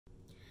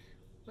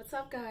What's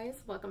up,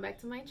 guys? Welcome back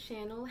to my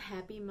channel.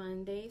 Happy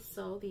Monday.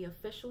 So the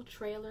official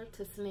trailer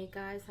to Snake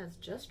Eyes has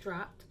just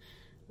dropped.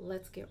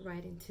 Let's get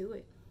right into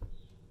it.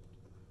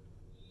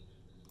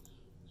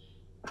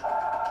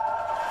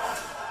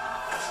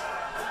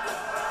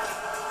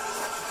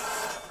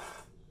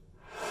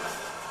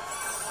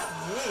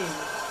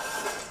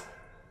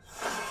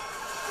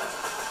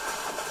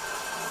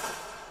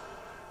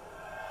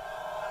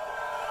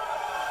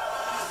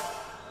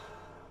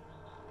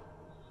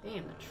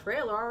 Damn, the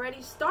trailer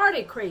already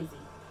started crazy.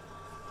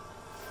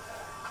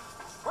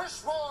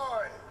 Push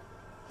boy!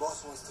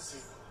 Boss wants to see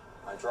you.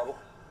 My trouble?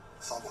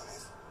 Someone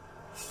is.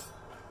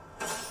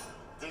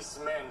 This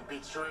man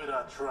betrayed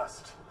our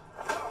trust.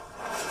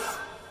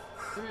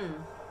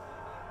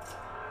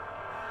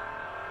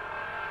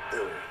 Do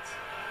it.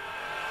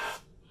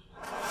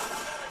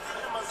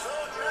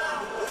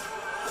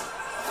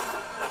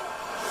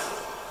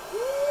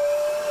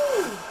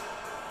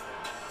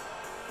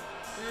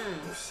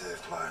 You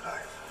saved my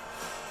life.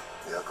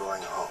 We are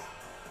going home.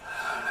 I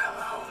don't have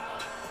a home.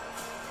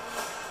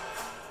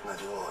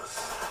 Not yours.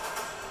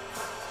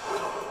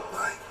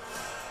 Mine.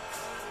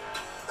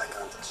 I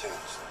can't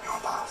change your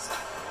past.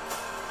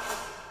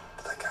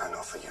 But I can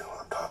offer you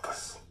a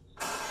purpose.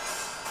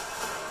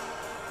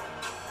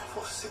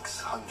 For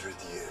 600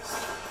 years,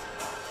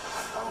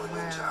 our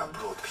ninja have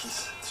brought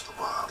peace to the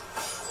world.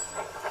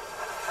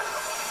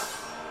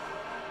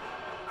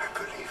 I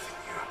believe in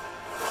you.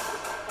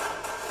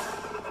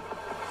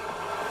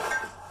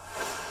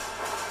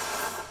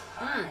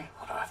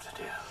 What do I have to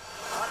do?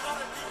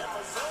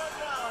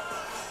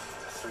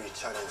 The three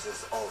challenges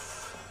of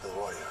the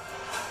warrior.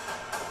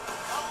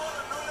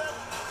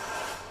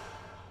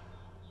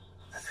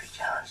 The three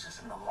challenges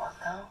in the what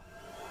now?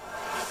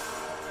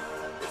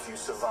 If you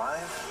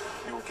survive,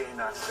 you will gain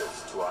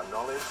access to our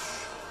knowledge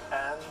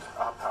and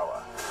our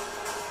power.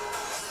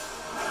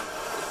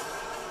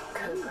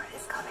 Cobra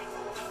is coming.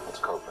 What's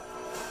Cobra?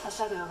 A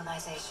shadow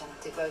organization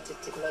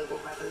devoted to global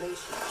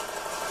revolution.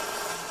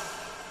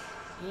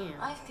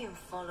 Yeah. I've been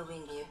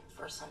following you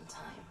for some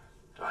time.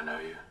 Do I know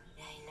you?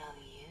 I know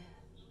you,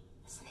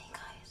 Snake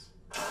Eyes.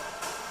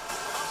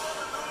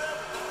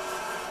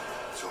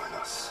 Join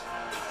us.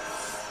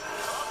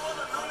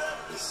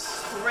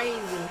 This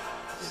Crazy.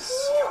 is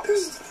your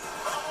destiny.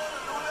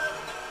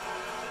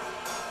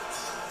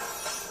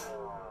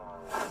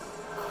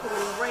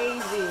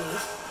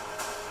 Crazy.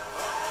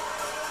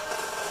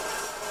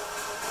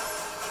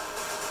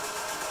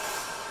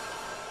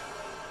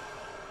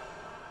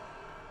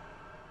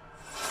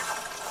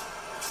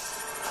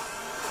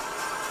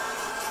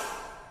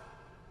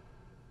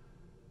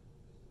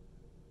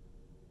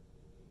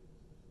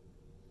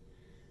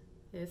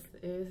 This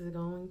is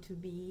going to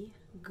be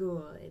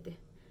good.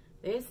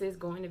 This is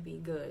going to be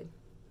good.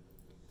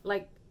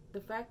 Like,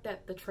 the fact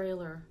that the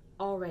trailer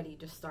already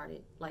just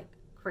started like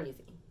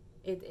crazy.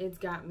 It's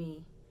got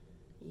me.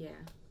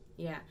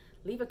 Yeah.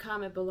 Leave a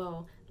comment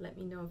below. Let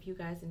me know if you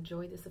guys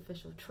enjoyed this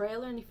official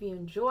trailer and if you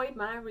enjoyed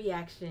my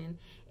reaction.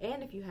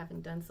 And if you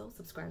haven't done so,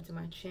 subscribe to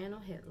my channel,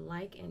 hit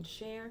like and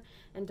share.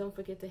 And don't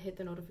forget to hit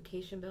the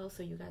notification bell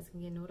so you guys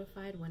can get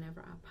notified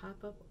whenever I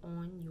pop up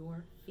on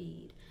your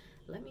feed.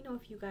 Let me know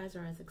if you guys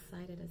are as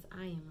excited as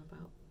I am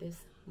about this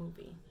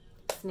movie.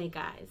 Snake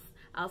Eyes.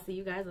 I'll see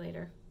you guys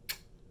later.